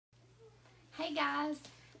Hey guys,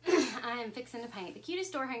 I am fixing to paint the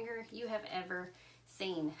cutest door hanger you have ever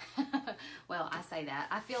seen. Well, I say that.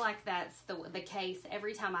 I feel like that's the case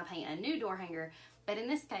every time I paint a new door hanger, but in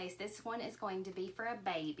this case, this one is going to be for a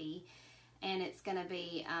baby, and it's going to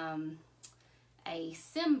be a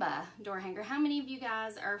Simba door hanger. How many of you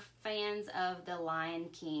guys are fans of The Lion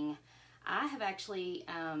King? I have actually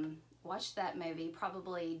watched that movie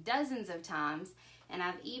probably dozens of times, and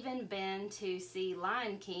I've even been to see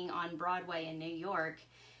Lion King on Broadway in New York.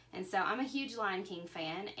 And so I'm a huge Lion King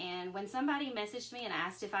fan, and when somebody messaged me and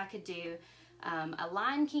asked if I could do a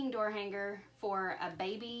Lion King door hanger for a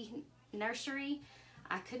baby nursery,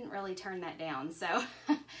 I couldn't really turn that down. So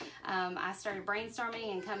I started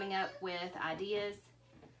brainstorming and coming up with ideas.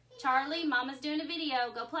 Charlie, Mama's doing a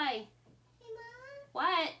video. Go play. Hey, Mama.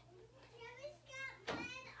 What? Travis got blood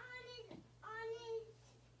on his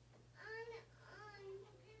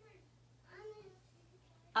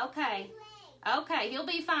Okay. leg. Okay, he'll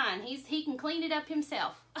be fine. He can clean it up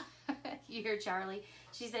himself. You hear Charlie?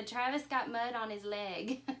 She said Travis got mud on his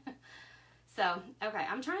leg. So, okay,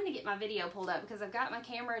 I'm trying to get my video pulled up because I've got my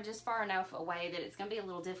camera just far enough away that it's going to be a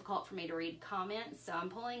little difficult for me to read comments. So I'm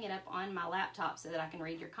pulling it up on my laptop so that I can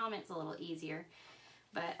read your comments a little easier.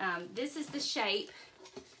 But this is the shape,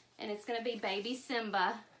 and it's going to be baby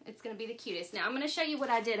Simba. It's going to be the cutest. Now, I'm going to show you what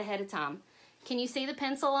I did ahead of time. Can you see the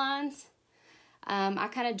pencil lines? I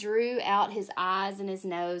kind of drew out his eyes and his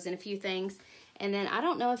nose and a few things. And then I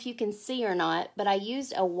don't know if you can see or not, but I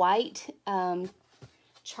used a white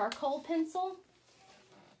charcoal pencil.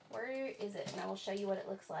 Where is it? And I will show you what it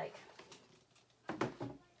looks like.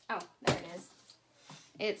 Oh, there it is.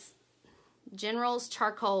 It's General's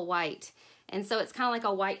Charcoal White. And so it's kind of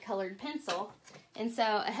like a white colored pencil. And so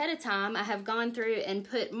ahead of time, I have gone through and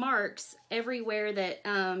put marks everywhere that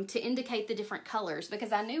to indicate the different colors,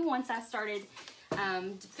 because I knew once I started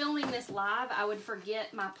filming this live, I would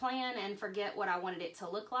forget my plan and forget what I wanted it to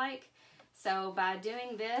look like. So by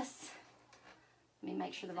doing this, let me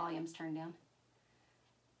make sure the volume's turned down.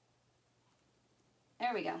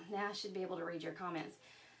 There we go. Now I should be able to read your comments.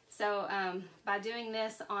 So by doing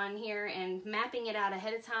this on here and mapping it out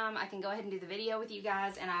ahead of time, I can go ahead and do the video with you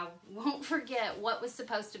guys, and I won't forget what was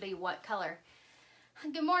supposed to be what color.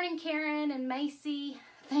 Good morning, Karen and Macy.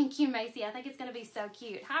 Thank you, Macy. I think it's going to be so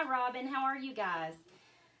cute. Hi, Robin. How are you guys?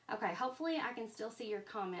 Okay, hopefully I can still see your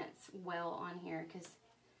comments well on here, because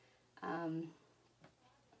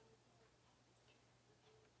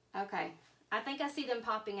okay, I think I see them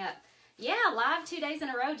popping up. Yeah, live 2 days in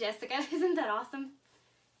a row, Jessica. Isn't that awesome?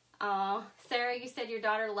 Oh, Sarah, you said your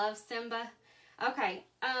daughter loves Simba. Okay,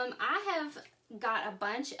 I have got a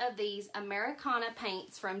bunch of these Americana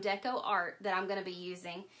paints from Deco Art that I'm going to be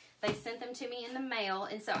using. They sent them to me in the mail,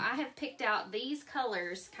 and so I have picked out these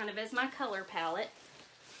colors kind of as my color palette.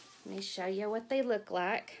 Let me show you what they look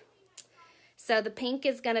like. So the pink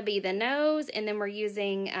is going to be the nose, and then we're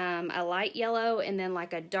using a light yellow and then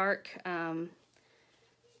like a dark,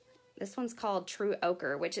 this one's called True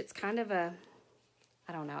Ochre, which it's kind of a,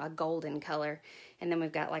 I don't know, a golden color. And then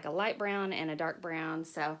we've got like a light brown and a dark brown.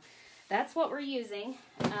 So that's what we're using.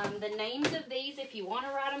 The names of these, if you want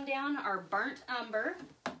to write them down, are Burnt Umber,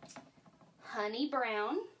 Honey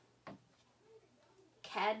Brown,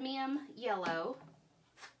 Cadmium Yellow,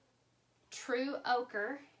 True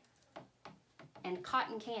Ochre, and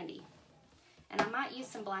Cotton Candy. And I might use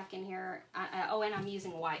some black in here. Oh, and I'm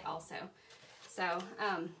using white also. So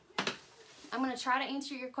I'm going to try to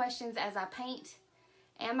answer your questions as I paint.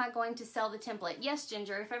 Am I going to sell the template? Yes,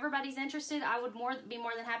 Ginger. If everybody's interested, I would be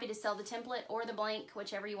more than happy to sell the template or the blank,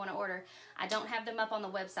 whichever you want to order. I don't have them up on the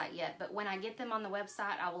website yet, but when I get them on the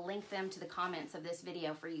website, I will link them to the comments of this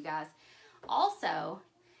video for you guys. Also,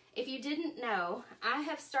 if you didn't know, I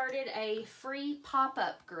have started a free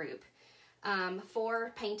pop-up group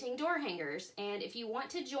for painting door hangers. And if you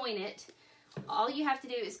want to join it, all you have to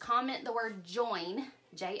do is comment the word join,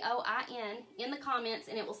 J-O-I-N, in the comments,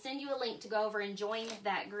 and it will send you a link to go over and join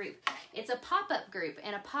that group. It's a pop-up group,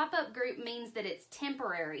 and a pop-up group means that it's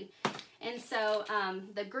temporary. And so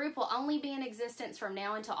the group will only be in existence from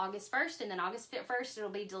now until August 1st, and then August 1st it'll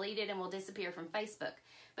be deleted and will disappear from Facebook.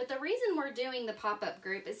 But the reason we're doing the pop-up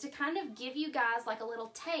group is to kind of give you guys like a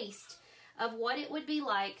little taste of what it would be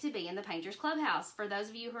like to be in the Painters Clubhouse, for those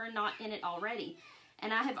of you who are not in it already.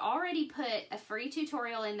 And I have already put a free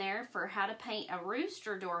tutorial in there for how to paint a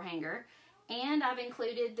rooster door hanger, and I've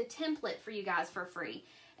included the template for you guys for free.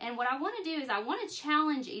 And what I want to do is I want to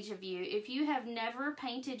challenge each of you, if you have never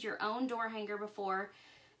painted your own door hanger before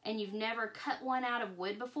and you've never cut one out of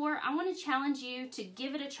wood before, I want to challenge you to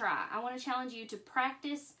give it a try. I want to challenge you to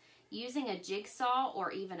practice using a jigsaw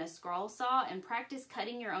or even a scroll saw and practice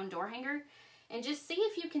cutting your own door hanger. and just see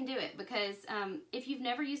if you can do it, because if you've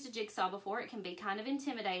never used a jigsaw before, it can be kind of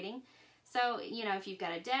intimidating. So, you know, if you've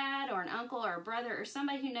got a dad or an uncle or a brother or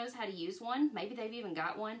somebody who knows how to use one, maybe they've even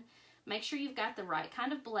got one, make sure you've got the right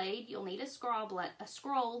kind of blade. You'll need a scroll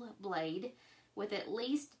blade with at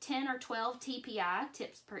least 10 or 12 TPI,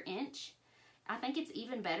 tips per inch. I think it's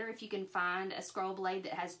even better if you can find a scroll blade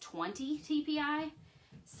that has 20 TPI.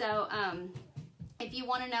 So, if you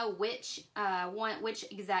want to know which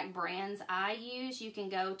exact brands I use, you can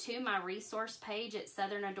go to my resource page at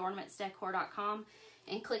southernadornamentsdecor.com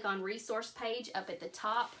and click on resource page up at the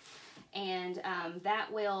top, and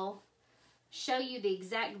that will show you the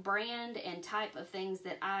exact brand and type of things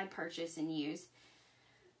that I purchase and use.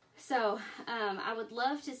 So I would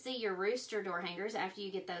love to see your rooster door hangers after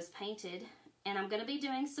you get those painted. And I'm going to be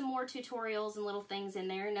doing some more tutorials and little things in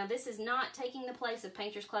there. Now, this is not taking the place of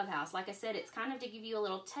Painter's Clubhouse. Like I said, it's kind of to give you a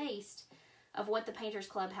little taste of what the Painter's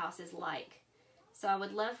Clubhouse is like. So I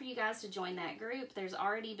would love for you guys to join that group. There's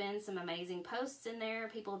already been some amazing posts in there.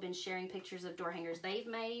 People have been sharing pictures of door hangers they've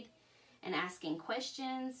made and asking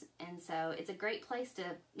questions. And so it's a great place to,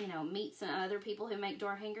 you know, meet some other people who make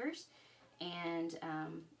door hangers and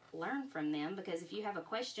learn from them, because if you have a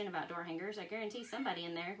question about door hangers, I guarantee somebody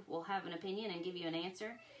in there will have an opinion and give you an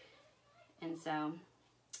answer. And so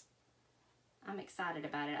I'm excited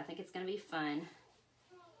about it. I think it's going to be fun.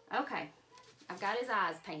 Okay, I've got his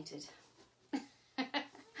eyes painted.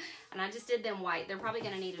 And I just did them white. They're probably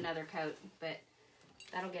going to need another coat, but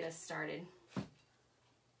that'll get us started.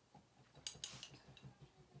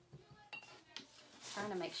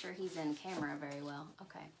 Trying to make sure he's in camera very well.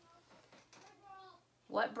 Okay.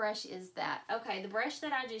 What brush is that? Okay, the brush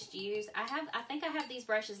that I just used, I think I have these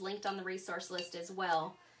brushes linked on the resource list as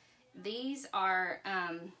well. These are,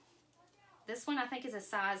 this one I think is a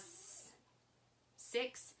size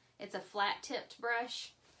 6. It's a flat-tipped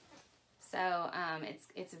brush. So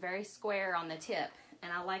it's very square on the tip,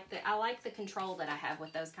 and I like the control that I have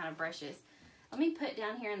with those kind of brushes. Let me put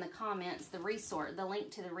down here in the comments the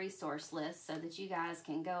link to the resource list, so that you guys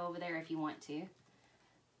can go over there if you want to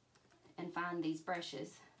and find these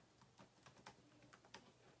brushes.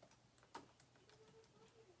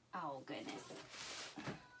 Oh goodness.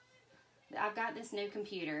 I've got this new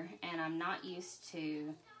computer and I'm not used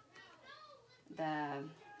to the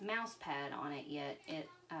mouse pad on it yet. It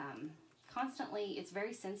constantly, it's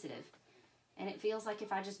very sensitive, and it feels like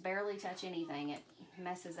if I just barely touch anything, it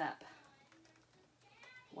messes up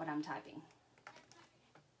what I'm typing.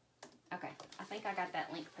 Okay, I think I got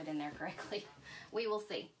that link put in there correctly. We will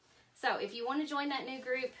see. So if you want to join that new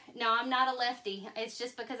group, no, I'm not a lefty. It's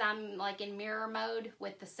just because I'm like in mirror mode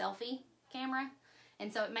with the selfie camera.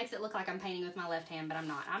 And so it makes it look like I'm painting with my left hand, but I'm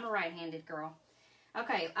not. I'm a right-handed girl.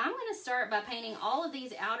 Okay, I'm going to start by painting all of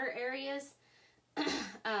these outer areas.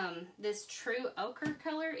 This true ochre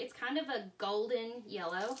color. It's kind of a golden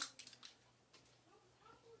yellow.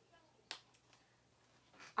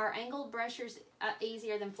 Are angled brushes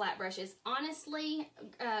easier than flat brushes? Honestly,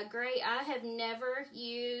 Gray, I have never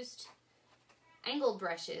used angled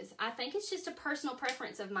brushes. I think it's just a personal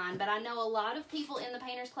preference of mine, but I know a lot of people in the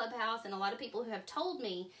Painters Clubhouse and a lot of people who have told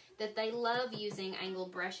me that they love using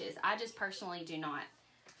angled brushes. I just personally do not.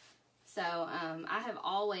 So I have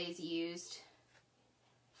always used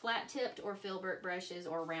flat-tipped or filbert brushes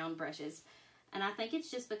or round brushes. And I think it's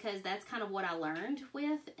just because that's kind of what I learned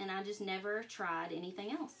with, and I just never tried anything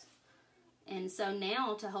else. And so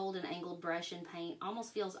now to hold an angled brush and paint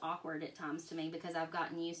almost feels awkward at times to me, because I've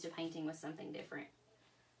gotten used to painting with something different.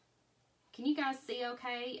 Can you guys see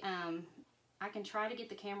okay? I can try to get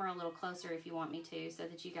the camera a little closer if you want me to, so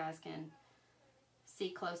that you guys can see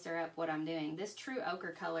closer up what I'm doing. This true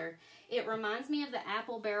ochre color, it reminds me of the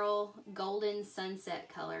Apple Barrel Golden Sunset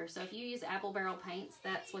color. So if you use Apple Barrel paints,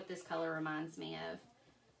 that's what this color reminds me of.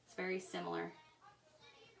 It's very similar.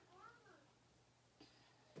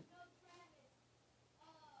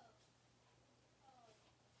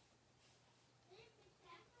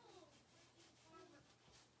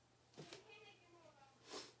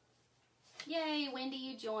 Yay, Wendy,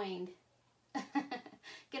 you joined.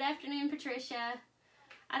 Good afternoon, Patricia.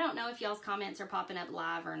 I don't know if y'all's comments are popping up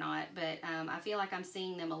live or not, but I feel like I'm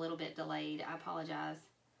seeing them a little bit delayed. I apologize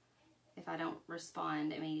if I don't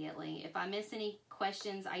respond immediately. If I miss any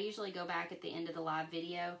questions, I usually go back at the end of the live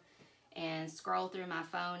video and scroll through my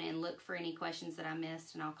phone and look for any questions that I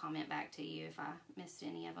missed, and I'll comment back to you if I missed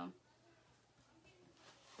any of them.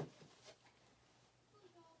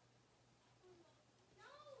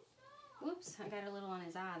 Whoops, I got a little on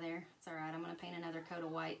his eye there. It's all right. I'm going to paint another coat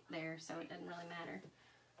of white there, so it doesn't really matter.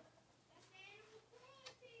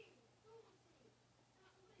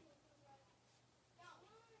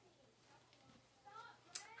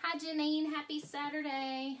 Hi, Janine. Happy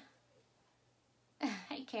Saturday.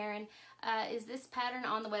 Hey, Karen. Is this pattern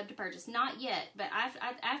on the web to purchase? Not yet, but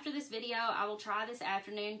after this video, I will try this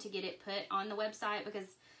afternoon to get it put on the website because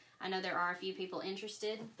I know there are a few people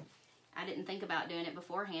interested. I didn't think about doing it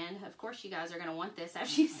beforehand. Of course, you guys are going to want this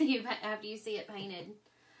after you see it painted.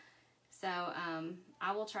 So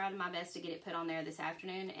I will try my best to get it put on there this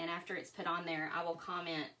afternoon, and after it's put on there, I will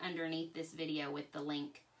comment underneath this video with the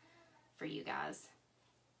link for you guys,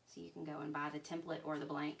 so you can go and buy the template or the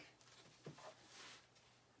blank.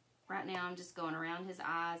 Right now, I'm just going around his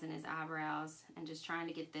eyes and his eyebrows and just trying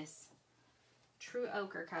to get this true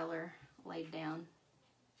ochre color laid down.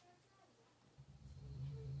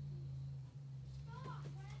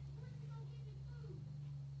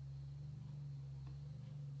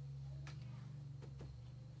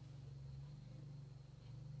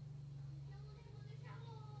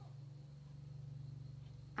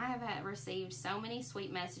 I have received so many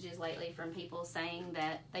sweet messages lately from people saying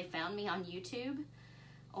that they found me on YouTube,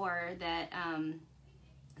 or that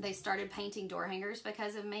they started painting door hangers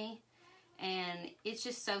because of me, and it's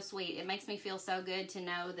just so sweet. It makes me feel so good to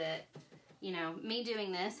know that, you know, me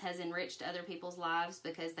doing this has enriched other people's lives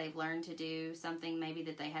because they've learned to do something maybe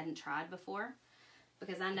that they hadn't tried before.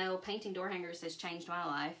 Because I know painting door hangers has changed my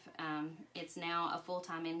life. It's now a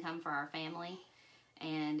full-time income for our family,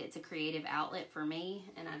 and it's a creative outlet for me,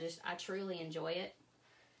 and I truly enjoy it.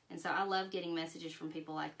 And so I love getting messages from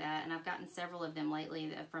people like that, and I've gotten several of them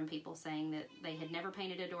lately from people saying that they had never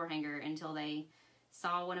painted a door hanger until they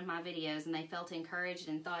saw one of my videos, and they felt encouraged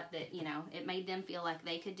and thought that, you know, it made them feel like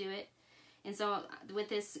they could do it. And so with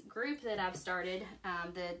this group that I've started,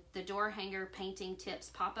 the door hanger painting tips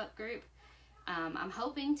pop-up group, I'm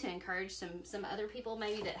hoping to encourage some other people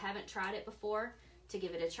maybe that haven't tried it before to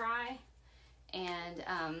give it a try.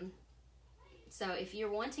 And so if you're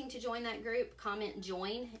wanting to join that group, comment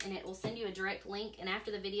join, and it will send you a direct link. And after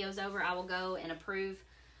the video's over, I will go and approve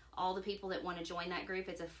all the people that want to join that group.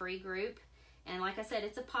 It's a free group. And like I said,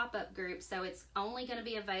 it's a pop-up group, so it's only going to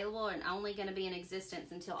be available and only going to be in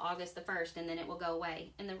existence until August the 1st, and then it will go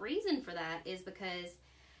away. And the reason for that is because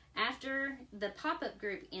after the pop-up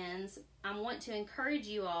group ends, I want to encourage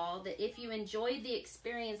you all that if you enjoyed the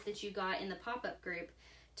experience that you got in the pop-up group,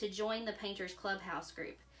 to join the Painters Clubhouse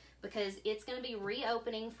group, because it's going to be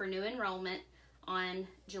reopening for new enrollment on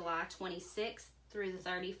July 26th through the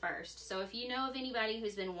 31st. So if you know of anybody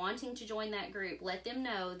who's been wanting to join that group, let them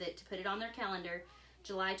know that to put it on their calendar,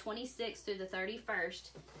 July 26th through the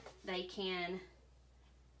 31st, they can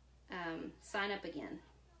sign up again.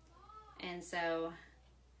 And so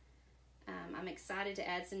I'm excited to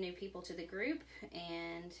add some new people to the group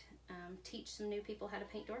and teach some new people how to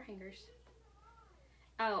paint door hangers.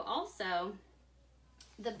 Oh, also,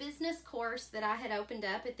 the business course that I had opened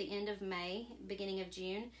up at the end of May, beginning of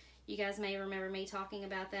June, you guys may remember me talking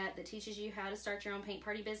about that teaches you how to start your own paint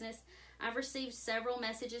party business. I've received several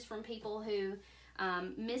messages from people who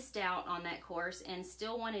missed out on that course and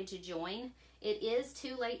still wanted to join. It is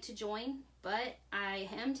too late to join, but I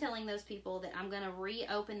am telling those people that I'm going to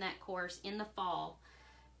reopen that course in the fall,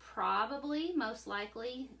 probably, most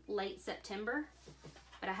likely, late September.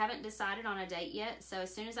 But I haven't decided on a date yet, so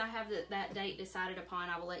as soon as I have that date decided upon,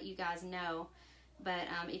 I will let you guys know. But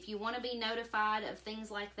if you want to be notified of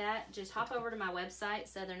things like that, just hop over to my website,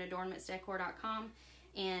 southernadornamentsdecor.com,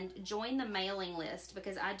 and join the mailing list,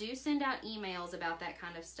 because I do send out emails about that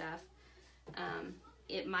kind of stuff.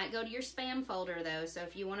 It might go to your spam folder, though, so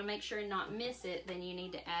if you want to make sure and not miss it, then you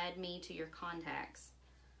need to add me to your contacts.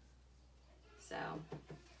 So,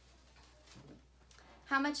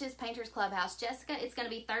 how much is Painters Clubhouse? Jessica, it's going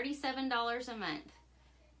to be $37 a month.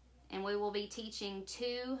 And we will be teaching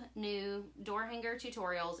 2 new door hanger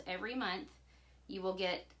tutorials every month. You will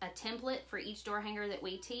get a template for each door hanger that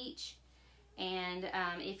we teach. And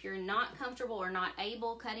if you're not comfortable or not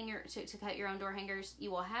able to cut your own door hangers,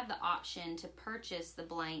 you will have the option to purchase the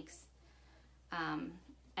blanks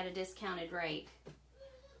at a discounted rate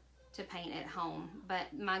to paint at home.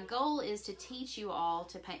 But my goal is to teach you all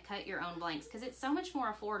to cut your own blanks, because it's so much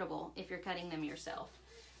more affordable if you're cutting them yourself.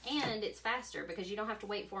 And it's faster because you don't have to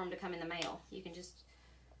wait for them to come in the mail. You can just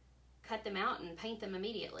cut them out and paint them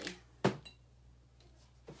immediately.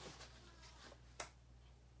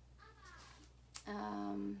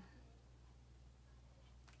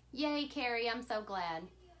 Yay, Carrie, I'm so glad.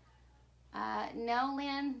 No,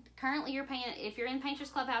 Lynn, currently you're paying, if you're in Painters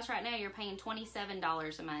Clubhouse right now, you're paying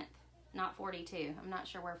 $27 a month, not $42. I'm not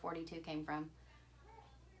sure where $42 came from.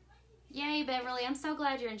 Yay, Beverly, I'm so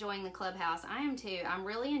glad you're enjoying the Clubhouse. I am too. I'm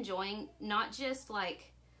really enjoying not just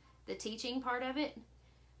like the teaching part of it,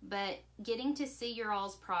 but getting to see your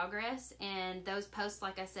all's progress and those posts,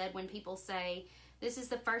 like I said, when people say, this is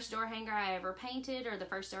the first door hanger I ever painted or the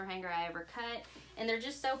first door hanger I ever cut, and they're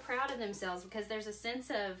just so proud of themselves because there's a sense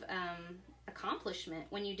of accomplishment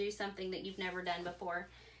when you do something that you've never done before.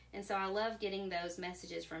 And so I love getting those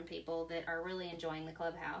messages from people that are really enjoying the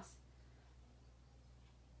clubhouse.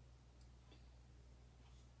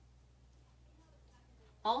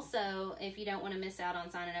 Also, if you don't want to miss out on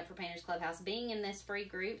signing up for Painters Clubhouse, being in this free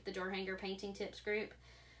group, the Door Hanger Painting Tips group,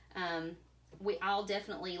 I'll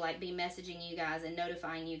definitely be messaging you guys and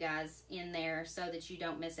notifying you guys in there so that you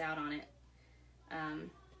don't miss out on it.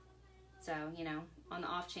 So, on the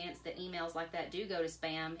off chance that emails like that do go to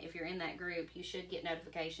spam, if you're in that group, you should get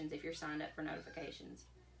notifications if you're signed up for notifications.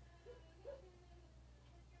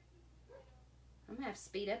 I'm going to have to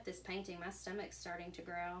speed up this painting. My stomach's starting to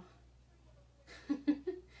growl.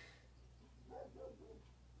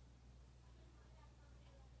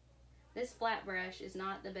 This flat brush is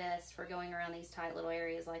not the best for going around these tight little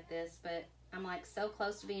areas like this, but I'm so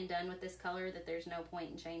close to being done with this color that there's no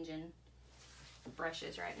point in changing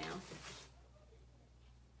brushes right now.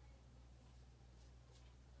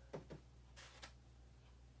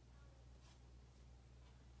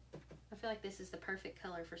 I feel like this is the perfect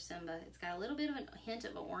color for Simba. It's got a little bit of a hint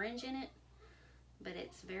of orange in it, but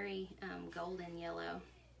it's very golden yellow.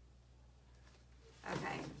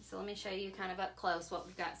 Okay, so let me show you kind of up close what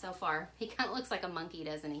we've got so far. He kind of looks like a monkey,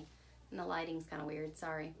 doesn't he? And the lighting's kind of weird,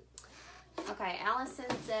 sorry. Okay, Allison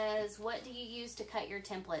says, what do you use to cut your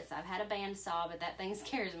templates? I've had a bandsaw, but that thing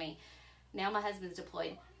scares me. Now my husband's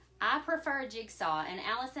deployed. I prefer a jigsaw, and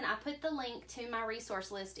Allison, I put the link to my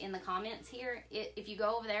resource list in the comments here. If you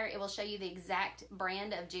go over there, it will show you the exact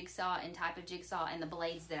brand of jigsaw and type of jigsaw and the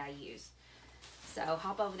blades that I use. So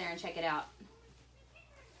hop over there and check it out.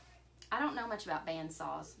 I don't know much about band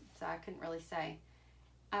saws, so I couldn't really say.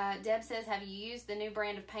 Deb says, have you used the new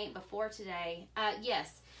brand of paint before today?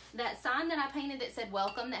 Yes. That sign that I painted that said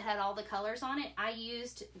welcome that had all the colors on it, I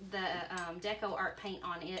used the Deco Art paint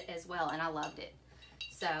on it as well, and I loved it.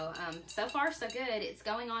 So, so far so good. It's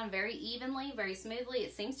going on very evenly, very smoothly.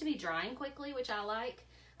 It seems to be drying quickly, which I like.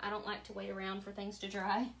 I don't like to wait around for things to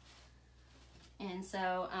dry. And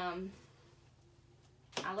so,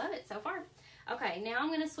 I love it so far. Okay, now I'm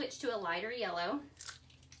going to switch to a lighter yellow.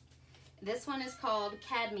 This one is called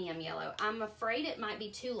cadmium yellow. I'm afraid it might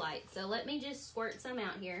be too light, so let me just squirt some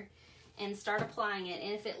out here and start applying it.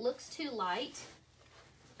 And if it looks too light,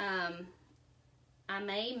 I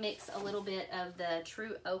may mix a little bit of the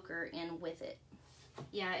true ochre in with it.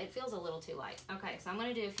 Yeah, it feels a little too light. Okay, so I'm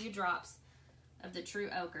going to do a few drops of the true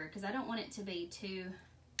ochre because I don't want it to be too,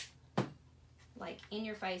 in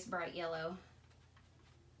your face bright yellow.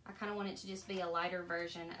 I kind of want it to just be a lighter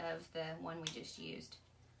version of the one we just used.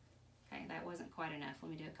 Okay, that wasn't quite enough. Let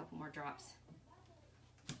me do a couple more drops.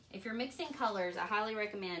 If you're mixing colors, I highly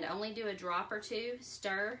recommend only do a drop or two,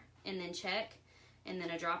 stir, and then check, and then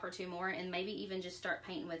a drop or two more, and maybe even just start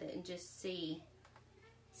painting with it and just see.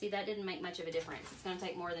 See, that didn't make much of a difference. It's going to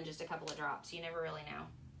take more than just a couple of drops. You never really know.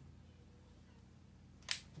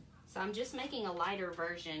 So I'm just making a lighter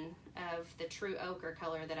version of the true ochre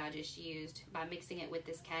color that I just used by mixing it with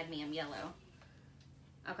this cadmium yellow.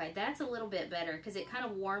 Okay, that's a little bit better because it kind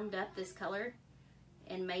of warmed up this color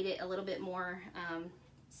and made it a little bit more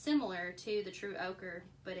similar to the true ochre,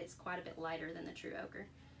 but it's quite a bit lighter than the true ochre.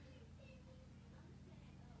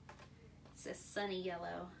 It's a sunny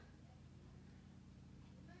yellow.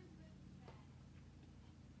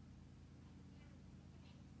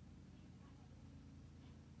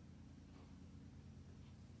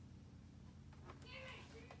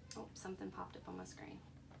 Oh, something popped up on my screen.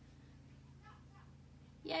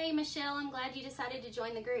 Yay, Michelle, I'm glad you decided to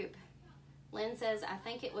join the group. Lynn says, I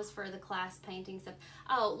think it was for the class painting stuff.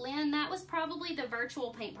 Oh, Lynn, that was probably the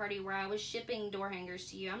virtual paint party where I was shipping door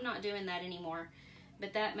hangers to you. I'm not doing that anymore,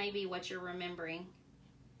 but that may be what you're remembering.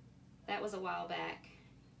 That was a while back.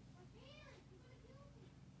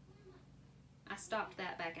 I stopped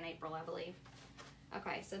that back in April, I believe.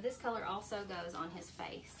 Okay, so this color also goes on his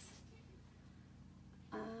face.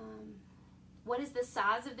 What is the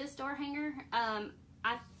size of this door hanger?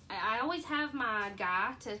 I always have my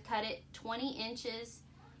guy to cut it 20 inches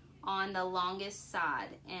on the longest side.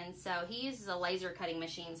 And so he uses a laser cutting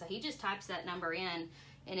machine. So he just types that number in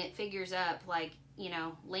and it figures up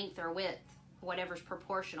length or width, whatever's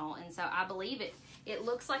proportional. And so I believe it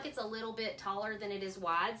looks like it's a little bit taller than it is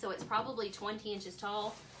wide. So it's probably 20 inches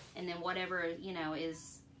tall and then whatever,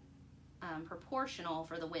 is proportional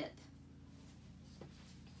for the width.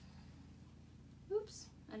 Oops,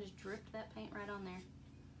 I just dripped that paint right on there.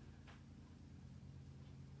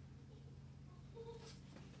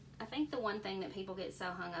 I think the one thing that people get so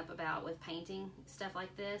hung up about with painting stuff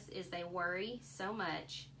like this is they worry so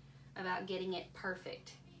much about getting it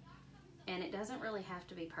perfect. And it doesn't really have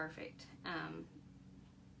to be perfect.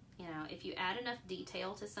 You know, if you add enough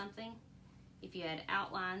detail to something, if you add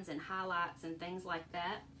outlines and highlights and things like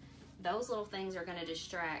that, those little things are going to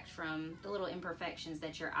distract from the little imperfections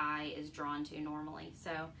that your eye is drawn to normally.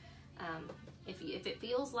 So if it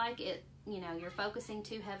feels like it, you know, you're focusing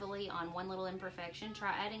too heavily on one little imperfection,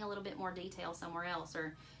 try adding a little bit more detail somewhere else,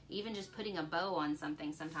 or even just putting a bow on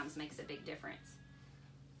something sometimes makes a big difference.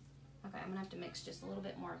 Okay, I'm going to have to mix just a little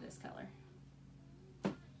bit more of this color.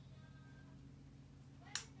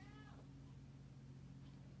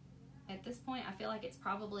 At this point, I feel like it's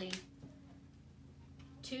probably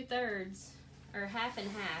 2/3 or half and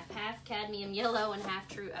half cadmium yellow and half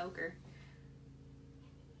true ochre.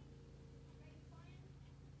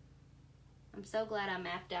 I'm so glad I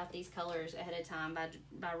mapped out these colors ahead of time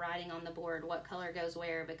by writing on the board what color goes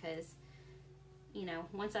where, because, you know,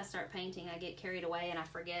 once I start painting, I get carried away and I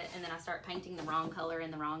forget, and then I start painting the wrong color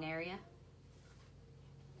in the wrong area.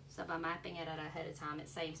 So by mapping it out ahead of time, it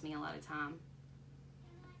saves me a lot of time.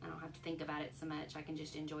 I don't have to think about it so much. I can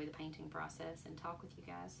just enjoy the painting process and talk with you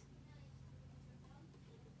guys.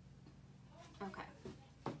 Okay.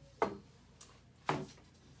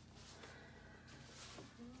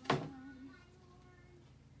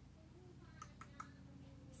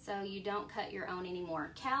 So you don't cut your own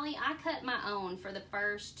anymore. Callie, I cut my own for the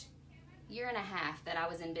first 1.5 years that I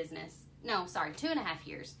was in business. No, sorry, 2.5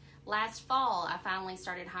 years. Last fall, I finally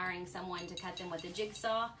started hiring someone to cut them with a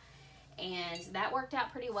jigsaw. And that worked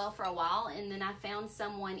out pretty well for a while. And then I found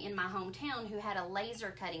someone in my hometown who had a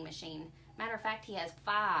laser cutting machine. Matter of fact, he has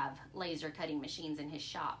 5 laser cutting machines in his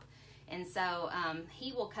shop. And so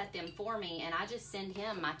he will cut them for me. And I just send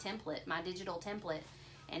him my template, my digital template.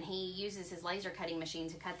 And he uses his laser cutting machine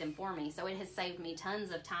to cut them for me. So it has saved me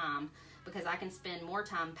tons of time because I can spend more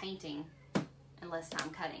time painting and less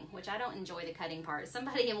time cutting, which I don't enjoy the cutting part.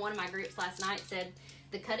 Somebody in one of my groups last night said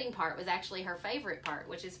the cutting part was actually her favorite part,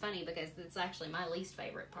 which is funny because it's actually my least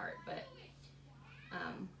favorite part. But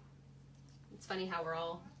it's funny how we're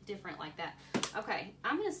all different like that. Okay,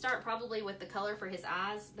 I'm going to start probably with the color for his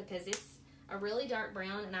eyes because it's a really dark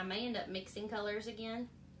brown, and I may end up mixing colors again.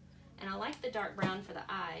 And I like the dark brown for the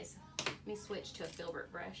eyes. Let me switch to a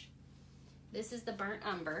filbert brush. This is the burnt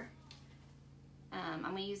umber. I'm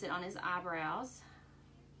going to use it on his eyebrows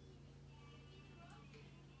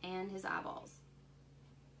and his eyeballs.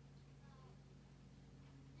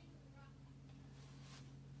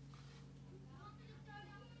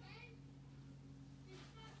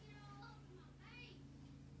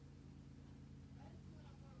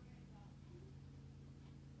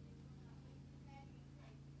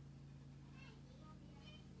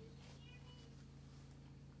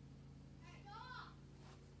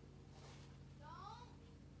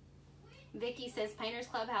 Vicky says Painters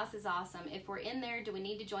Clubhouse is awesome. If we're in there, do we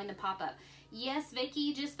need to join the pop-up? Yes,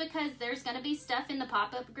 Vicky, just because there's going to be stuff in the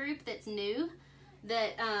pop-up group that's new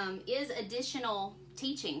that is additional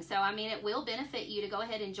teaching. So, I mean, it will benefit you to go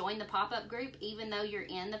ahead and join the pop-up group even though you're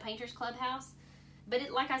in the Painters Clubhouse. But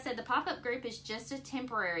like I said, the pop-up group is just a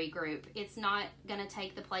temporary group. It's not going to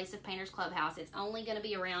take the place of Painters Clubhouse. It's only going to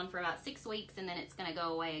be around for about 6 weeks and then it's going to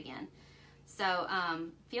go away again. So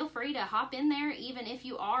feel free to hop in there even if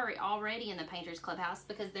you are already in the Painters Clubhouse,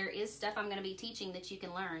 because there is stuff I'm going to be teaching that you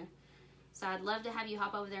can learn. So I'd love to have you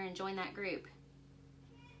hop over there and join that group.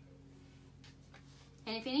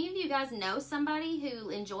 And if any of you guys know somebody who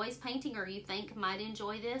enjoys painting or you think might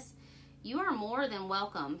enjoy this, you are more than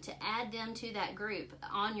welcome to add them to that group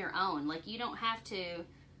on your own. Like, you don't have to,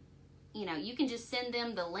 you know, you can just send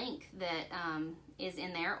them the link that is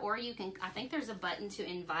in there, or you can, I think there's a button to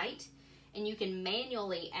invite, and you can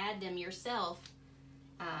manually add them yourself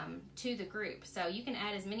to the group. So you can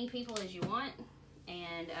add as many people as you want,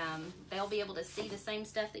 and they'll be able to see the same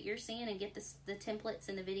stuff that you're seeing and get the templates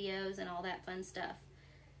and the videos and all that fun stuff.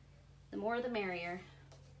 The more the merrier.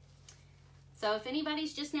 So if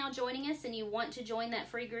anybody's just now joining us and you want to join that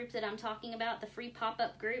free group that I'm talking about, the free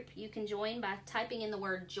pop-up group, you can join by typing in the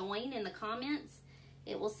word join in the comments.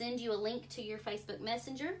 It will send you a link to your Facebook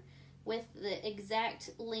Messenger with the exact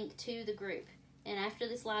link to the group. And after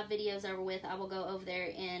this live video is over with, I will go over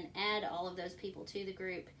there and add all of those people to the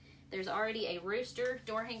group. There's already a rooster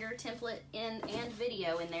door hanger template and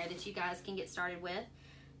video in there that you guys can get started with.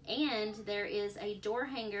 And there is a door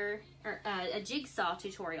hanger, or a jigsaw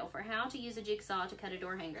tutorial for how to use a jigsaw to cut a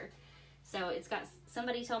door hanger. So it's got,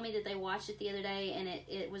 somebody told me that they watched it the other day and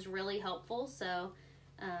it was really helpful. So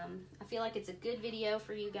I feel like it's a good video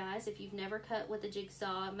for you guys. If you've never cut with a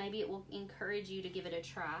jigsaw, maybe it will encourage you to give it a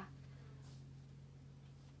try.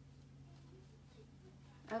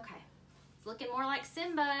 Okay, it's looking more like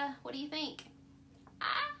Simba. What do you think?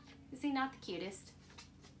 Ah, is he not the cutest?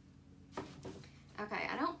 Okay,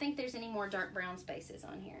 I don't think there's any more dark brown spaces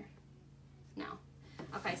on here. No.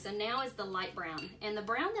 Okay, so now is the light brown. And the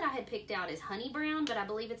brown that I had picked out is honey brown, but I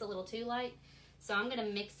believe it's a little too light. So I'm gonna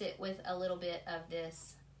mix it with a little bit of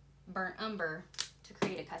this burnt umber to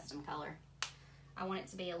create a custom color. I want it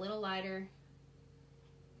to be a little lighter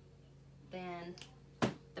than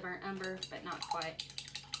the burnt umber, but not quite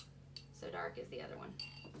so dark as the other one.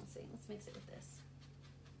 Let's see, let's mix it with this.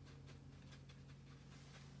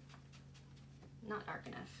 Not dark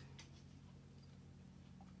enough.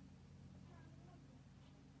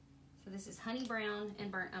 So this is honey brown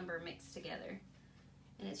and burnt umber mixed together.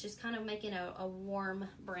 And it's just kind of making a warm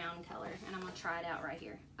brown color. And I'm gonna try it out right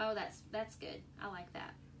here. Oh, that's good. I like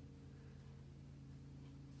that.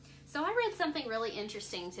 So I read something really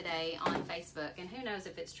interesting today on Facebook, and who knows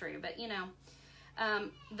if it's true, but you know,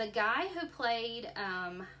 the guy who played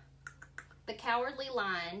the Cowardly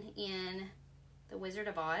Lion in The Wizard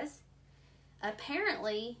of Oz,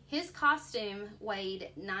 apparently his costume weighed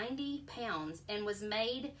 90 pounds and was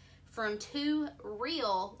made from 2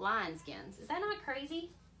 real lion skins. Is that not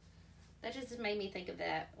crazy? That just made me think of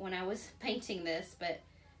that when I was painting this, but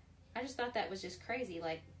I just thought that was just crazy,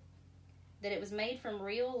 like that it was made from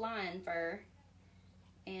real lion fur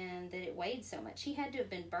and that it weighed so much. He had to have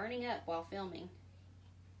been burning up while filming.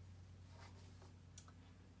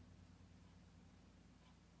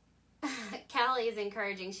 Callie is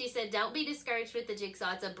encouraging. She said, don't be discouraged with the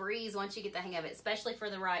jigsaw. It's a breeze once you get the hang of it, especially for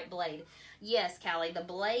the right blade. Yes, Callie, the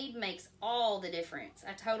blade makes all the difference.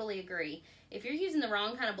 I totally agree. If you're using the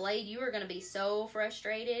wrong kind of blade, you are going to be so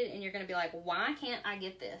frustrated, and you're going to be like, why can't I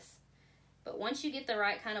get this? But once you get the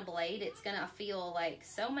right kind of blade, it's going to feel like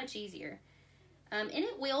so much easier. And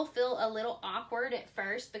it will feel a little awkward at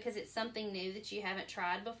first because it's something new that you haven't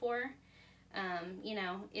tried before. You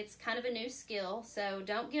know, it's kind of a new skill, so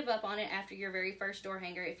don't give up on it after your very first door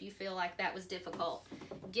hanger if you feel like that was difficult.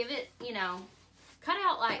 Give it, you know, cut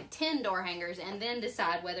out like 10 door hangers and then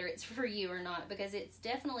decide whether it's for you or not, because it's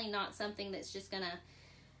definitely not something that's just gonna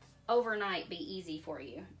overnight be easy for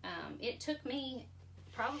you. It took me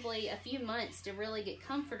probably a few months to really get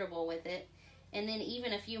comfortable with it, and then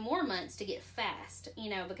even a few more months to get fast, you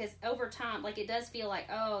know, because over time, like, it does feel like,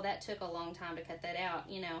 oh, that took a long time to cut that out,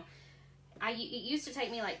 you know. It used to take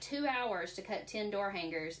me like 2 hours to cut 10 door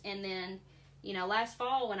hangers, and then, you know, last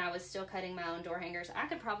fall when I was still cutting my own door hangers, I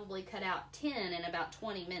could probably cut out 10 in about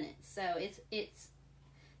 20 minutes. So it's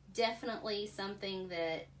definitely something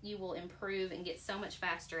that you will improve and get so much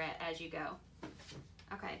faster at as you go.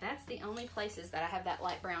 Okay, that's the only places that I have that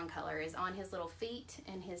light brown color, is on his little feet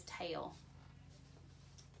and his tail.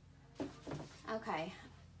 Okay.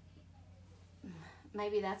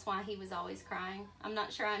 Maybe that's why he was always crying. I'm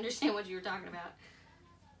not sure I understand what you were talking about.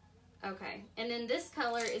 Okay, and then this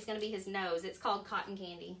color is going to be his nose. It's called Cotton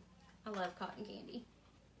Candy. I love cotton candy.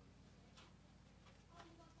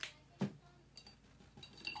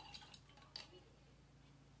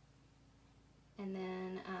 And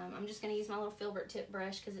then I'm just going to use my little filbert tip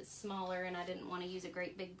brush because it's smaller and I didn't want to use a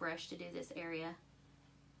great big brush to do this area.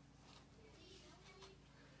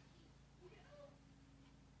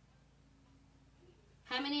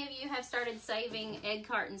 How many of you have started saving egg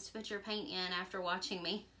cartons to put your paint in after watching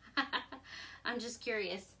me? I'm just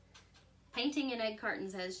curious. Painting in egg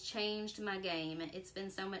cartons has changed my game. It's been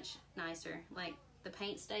so much nicer. Like, the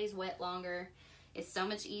paint stays wet longer. It's so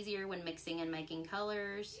much easier when mixing and making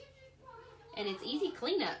colors. And it's easy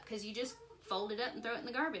cleanup because you just fold it up and throw it in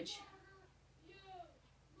the garbage.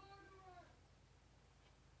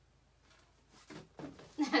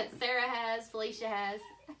 Sarah has, Felicia has.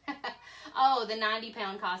 Oh, the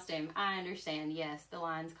 90-pound costume. I understand. Yes, the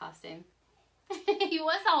lion's costume. He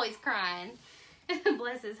was always crying.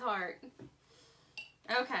 Bless his heart.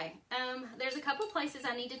 Okay, there's a couple places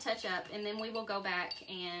I need to touch up, and then we will go back,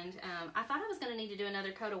 and I thought I was going to need to do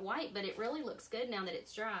another coat of white, but it really looks good now that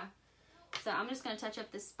it's dry. So I'm just going to touch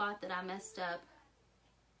up this spot that I messed up,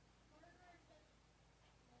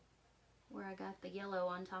 where I got the yellow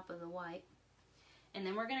on top of the white. And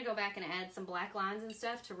then we're going to go back and add some black lines and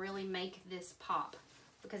stuff to really make this pop,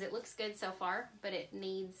 because it looks good so far, but it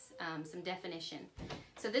needs some definition.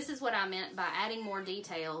 So this is what I meant by adding more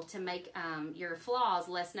detail to make your flaws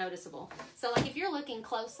less noticeable. So like if you're looking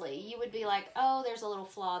closely, you would be like, oh, there's a little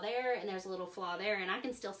flaw there and there's a little flaw there, and I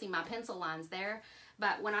can still see my pencil lines there.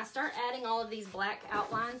 But when I start adding all of these black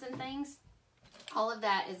outlines and things, All of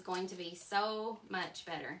that is going to be so much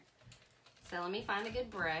better. So let me find a good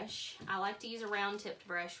brush. I like to use a round tipped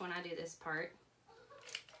brush when I do this part.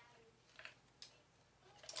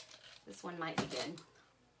 This one might be good.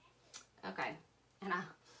 Okay, and I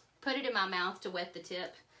put it in my mouth to wet the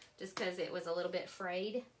tip just because it was a little bit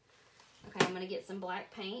frayed. Okay, I'm gonna get some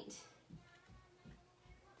black paint.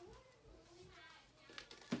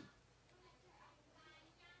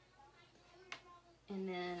 And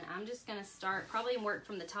then I'm just gonna start, probably work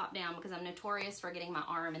from the top down because I'm notorious for getting my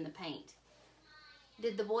arm in the paint.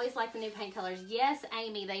 Did the boys like the new paint colors? Yes,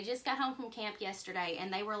 Amy, they just got home from camp yesterday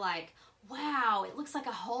and they were like, wow, it looks like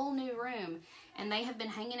a whole new room. And they have been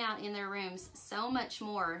hanging out in their rooms so much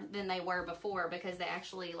more than they were before because they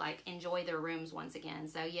actually like enjoy their rooms once again.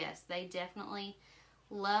 So yes, they definitely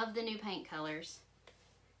love the new paint colors.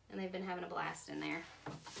 And they've been having a blast in there.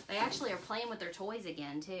 They actually are playing with their toys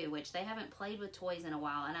again too, which they haven't played with toys in a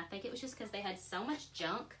while. And I think it was just because they had so much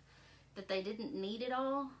junk that they didn't need it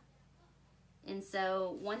all. And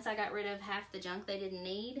so once I got rid of half the junk they didn't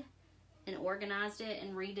need and organized it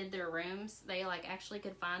and redid their rooms, they like actually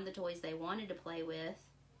could find the toys they wanted to play with.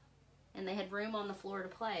 And they had room on the floor to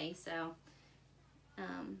play. So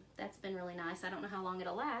that's been really nice. I don't know how long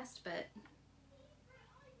it'll last, but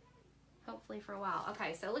hopefully for a while.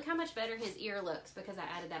 Okay, so look how much better his ear looks because I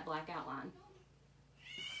added that black outline.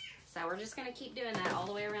 So we're just gonna keep doing that all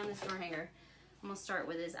the way around this door hanger. I'm gonna start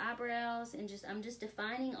with his eyebrows and I'm just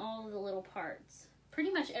defining all of the little parts.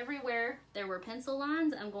 Pretty much everywhere there were pencil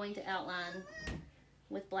lines, I'm going to outline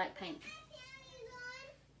with black paint.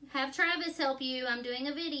 Have Travis help you. I'm doing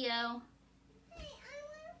a video.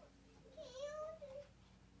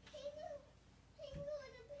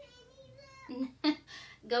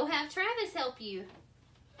 Go have Travis help you.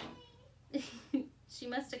 She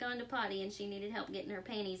must have gone to potty and she needed help getting her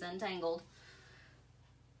panties untangled.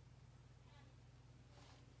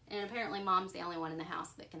 And apparently Mom's the only one in the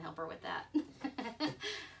house that can help her with that.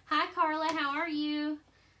 Hi Carla, how are you?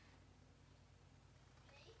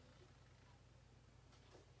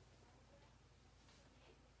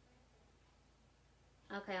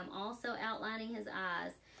 Okay, I'm also outlining his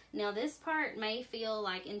eyes. Now this part may feel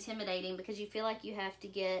like intimidating because you feel like you have to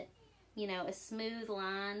get, you know, a smooth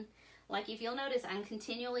line. Like if you'll notice, I'm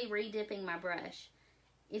continually re-dipping my brush.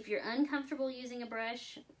 If you're uncomfortable using a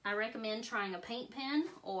brush, I recommend trying a paint pen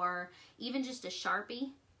or even just a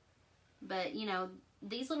Sharpie. But, you know,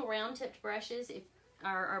 these little round-tipped brushes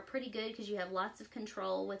are pretty good because you have lots of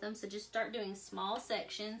control with them. So just start doing small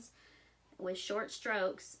sections with short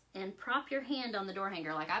strokes and prop your hand on the door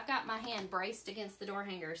hanger. Like I've got my hand braced against the door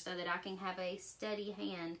hanger so that I can have a steady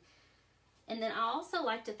hand. And then I also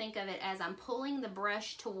like to think of it as I'm pulling the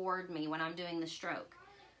brush toward me when I'm doing the stroke.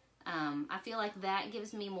 I feel like that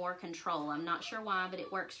gives me more control. I'm not sure why, but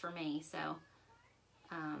it works for me. So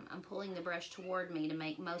I'm pulling the brush toward me to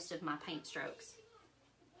make most of my paint strokes.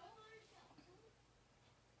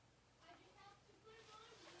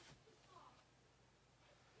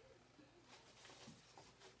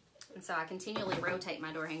 And so I continually rotate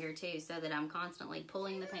my door hanger too so that I'm constantly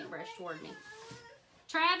pulling the paintbrush toward me.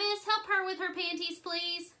 Travis, help her with her panties,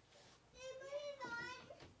 please.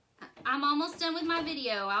 I'm almost done with my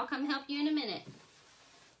video. I'll come help you in a minute.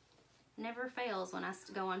 Never fails when I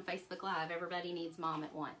go on Facebook Live. Everybody needs Mom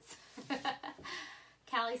at once.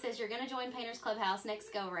 Callie says you're going to join Painters Clubhouse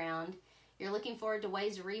next go-round. You're looking forward to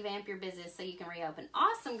ways to revamp your business so you can reopen.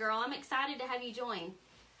 Awesome, girl. I'm excited to have you join.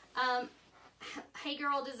 Hey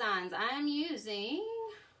Girl Designs, I am using,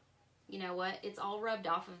 you know what, it's all rubbed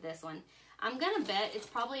off of this one. I'm going to bet it's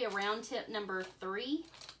probably a round tip number 3.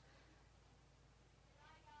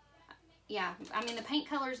 Yeah, I mean the paint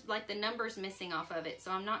color's like the number's missing off of it,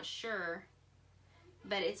 so I'm not sure.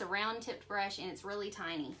 But it's a round tipped brush and it's really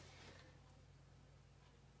tiny.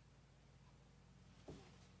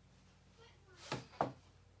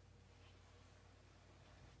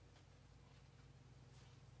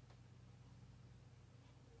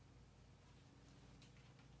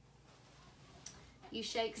 You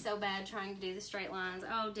shake so bad trying to do the straight lines.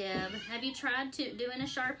 Oh, Deb, have you tried doing a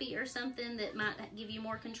Sharpie or something that might give you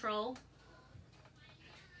more control?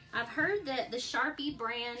 I've heard that the Sharpie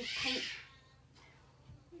brand paint...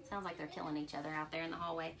 Sounds like they're killing each other out there in the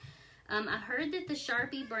hallway. I've heard that the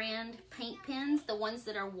Sharpie brand paint pens, the ones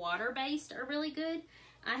that are water-based, are really good.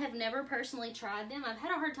 I have never personally tried them. I've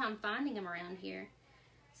had a hard time finding them around here.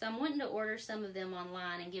 So I'm wanting to order some of them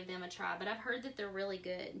online and give them a try. But I've heard that they're really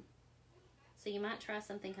good. So you might try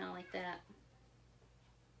something kind of like that.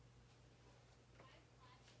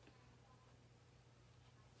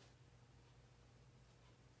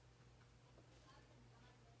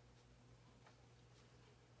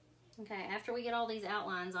 Okay, after we get all these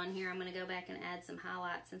outlines on here, I'm going to go back and add some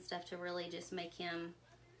highlights and stuff to really just make him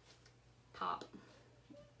pop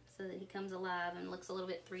so that he comes alive and looks a little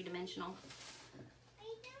bit three-dimensional. Are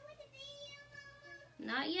you done with the video,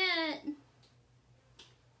 Mama? Not yet.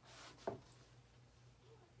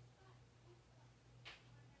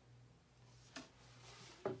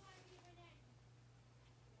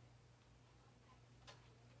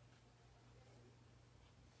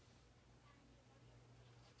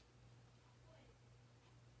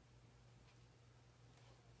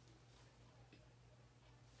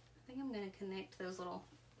 I think I'm going to connect those little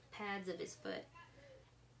pads of his foot.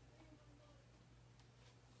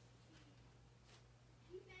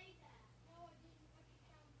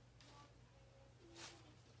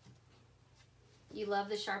 You love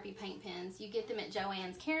the Sharpie paint pens. You get them at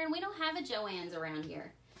Joann's. Karen, we don't have a Joann's around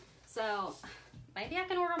here. So maybe I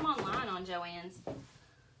can order them online on Joann's.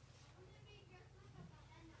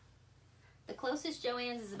 The closest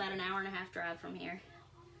Joann's is about an hour and a half drive from here.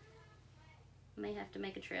 May have to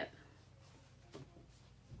make a trip.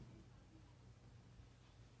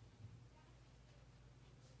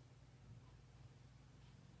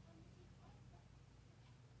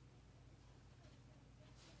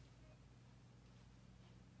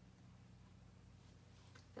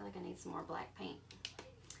 I feel like I need some more black paint.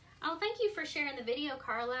 Oh, thank you for sharing the video,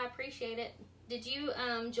 Carla. I appreciate it. Did you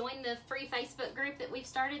join the free Facebook group that we've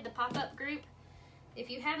started, the pop-up group? If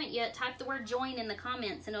you haven't yet, type the word join in the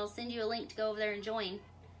comments and it'll send you a link to go over there and join.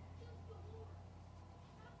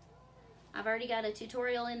 I've already got a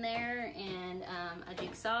tutorial in there and a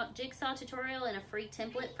jigsaw tutorial and a free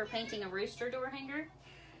template for painting a rooster door hanger.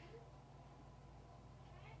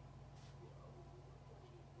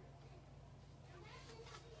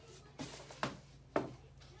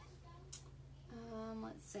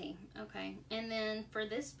 Let's see. Okay, and then for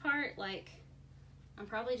this part, like, I'm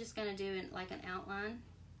probably just gonna do like an outline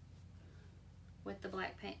with the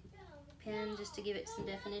black paint pen just to give it some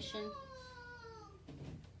definition.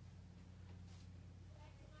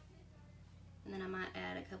 And then I might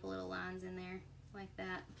add a couple little lines in there like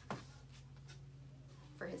that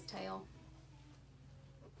for his tail.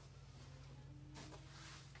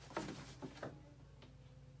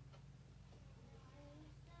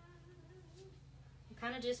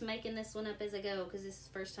 Kind of just making this one up as I go because this is the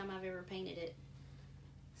first time I've ever painted it.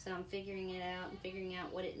 So I'm figuring it out and figuring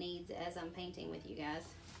out what it needs as I'm painting with you guys.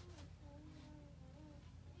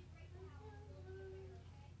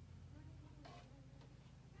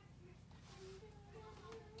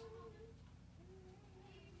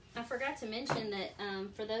 I forgot to mention that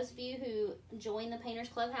for those of you who join the Painters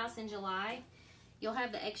Clubhouse in July, you'll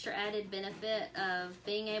have the extra added benefit of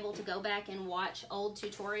being able to go back and watch old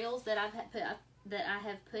tutorials that I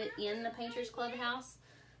have put in the Painters Clubhouse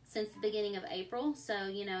since the beginning of April. So,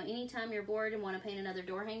 you know, anytime you're bored and want to paint another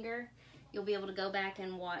door hanger, you'll be able to go back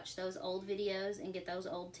and watch those old videos and get those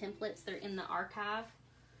old templates. They're in the archive,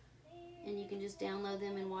 and you can just download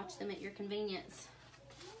them and watch them at your convenience.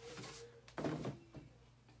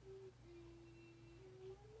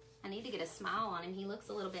 I need to get a smile on him. He looks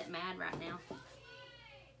a little bit mad right now.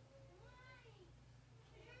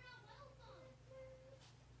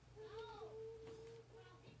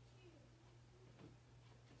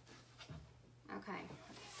 Okay,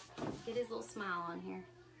 let's get his little smile on here.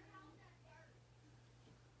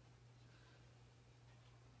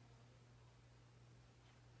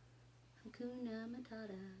 Hakuna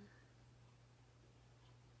Matata.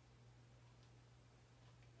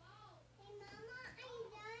 Hey, Mama, are you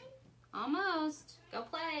done? Almost. Go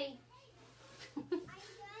play. Are you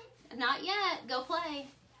done? Not yet. Go play.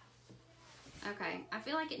 Okay, I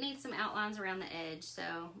feel like it needs some outlines around the edge,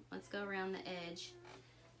 so let's go around the edge.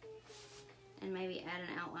 And maybe add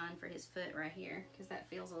an outline for his foot right here, because that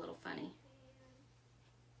feels a little funny.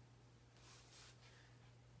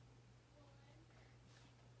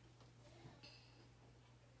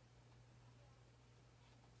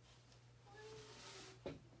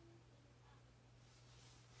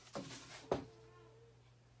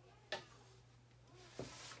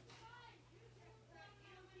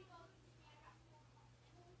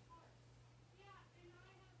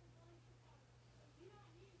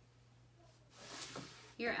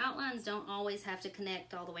 Your outlines don't always have to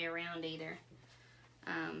connect all the way around either.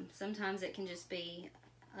 Sometimes it can just be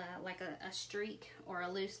like a streak or a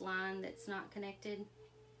loose line that's not connected,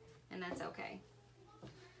 and that's okay.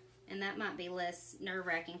 And that might be less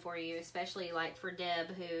nerve-wracking for you, especially like for Deb,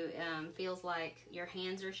 who feels like your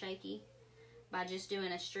hands are shaky. By just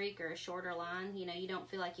doing a streak or a shorter line, you know, you don't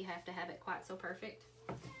feel like you have to have it quite so perfect.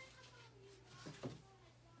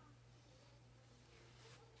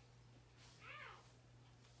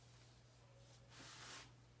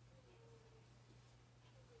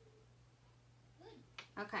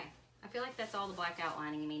 Okay, I feel like that's all the black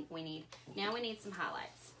outlining we need. Now we need some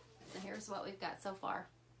highlights. So here's what we've got so far.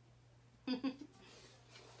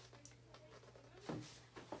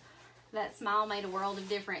 That smile made a world of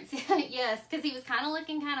difference. Yes, because he was kind of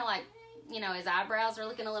looking kind of like, you know, his eyebrows are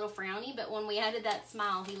looking a little frowny, but when we added that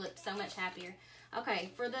smile, he looked so much happier.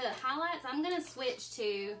 Okay, for the highlights, I'm going to switch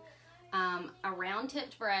to a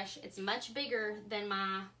round-tipped brush. It's much bigger than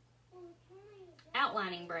my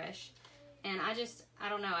outlining brush. And I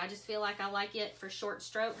don't know, I just feel like I like it for short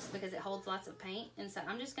strokes because it holds lots of paint. And so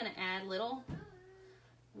I'm just going to add little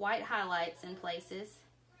white highlights in places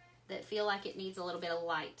that feel like it needs a little bit of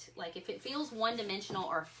light. Like if it feels one-dimensional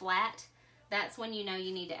or flat, that's when you know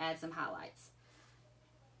you need to add some highlights.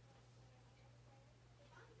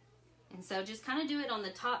 And so just kind of do it on the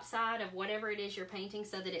top side of whatever it is you're painting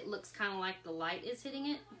so that it looks kind of like the light is hitting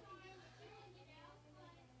it.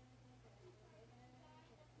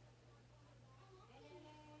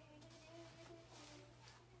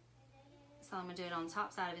 So I'm going to do it on the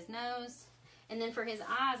top side of his nose. And then for his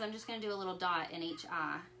eyes, I'm just going to do a little dot in each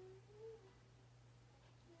eye.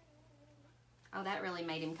 Oh, that really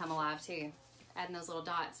made him come alive too. Adding those little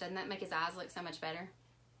dots. Doesn't that make his eyes look so much better?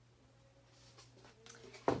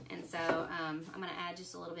 And so I'm going to add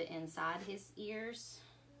just a little bit inside his ears.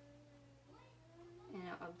 And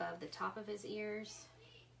above the top of his ears.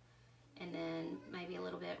 And then maybe a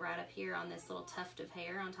little bit right up here on this little tuft of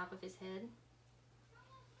hair on top of his head.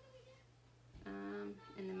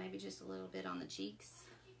 And then maybe just a little bit on the cheeks.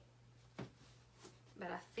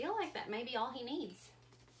 But I feel like that may be all he needs.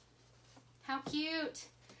 How cute.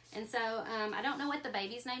 And so I don't know what the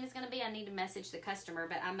baby's name is going to be. I need to message the customer,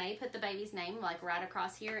 but I may put the baby's name like right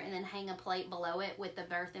across here and then hang a plate below it with the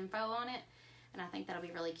birth info on it. And I think that'll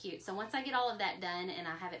be really cute. So once I get all of that done and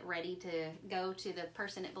I have it ready to go to the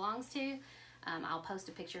person it belongs to, I'll post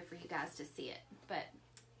a picture for you guys to see it. But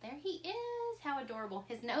there he is. How adorable.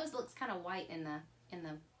 His nose looks kind of white in the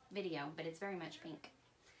video, but it's very much pink.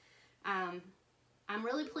 I'm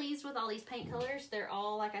really pleased with all these paint colors. They're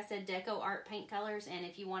all, like I said, Deco Art paint colors. And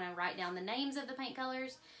if you want to write down the names of the paint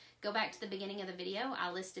colors, go back to the beginning of the video.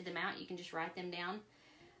 I listed them out. You can just write them down.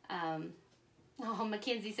 Oh,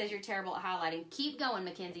 Mackenzie says you're terrible at highlighting. Keep going,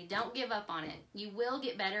 Mackenzie. Don't give up on it. You will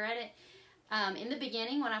get better at it. In the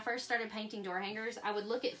beginning, when I first started painting door hangers, I would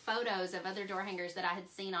look at photos of other door hangers that I had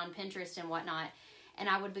seen on Pinterest and whatnot. And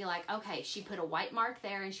I would be like, okay, she put a white mark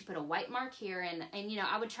there and she put a white mark here. And you know,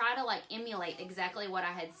 I would try to like emulate exactly what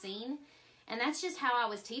I had seen. And that's just how I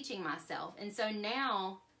was teaching myself. And so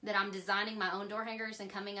now that I'm designing my own door hangers and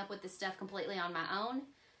coming up with this stuff completely on my own,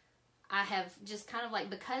 I have just kind of like,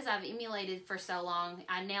 because I've emulated for so long,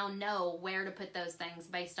 I now know where to put those things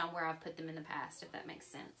based on where I've put them in the past, if that makes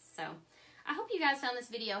sense. So I hope you guys found this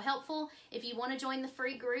video helpful. If you want to join the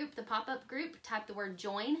free group, the pop-up group, type the word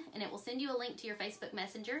join and it will send you a link to your Facebook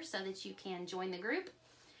Messenger so that you can join the group.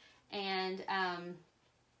 And I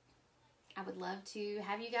would love to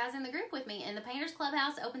have you guys in the group with me. And the Painters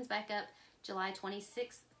Clubhouse opens back up July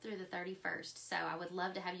 26th through the 31st. So I would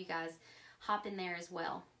love to have you guys hop in there as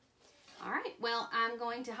well. All right, well, I'm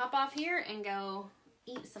going to hop off here and go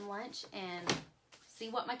eat some lunch and see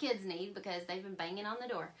what my kids need because they've been banging on the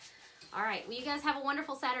door. All right, well, you guys have a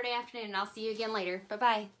wonderful Saturday afternoon, and I'll see you again later.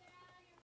 Bye-bye.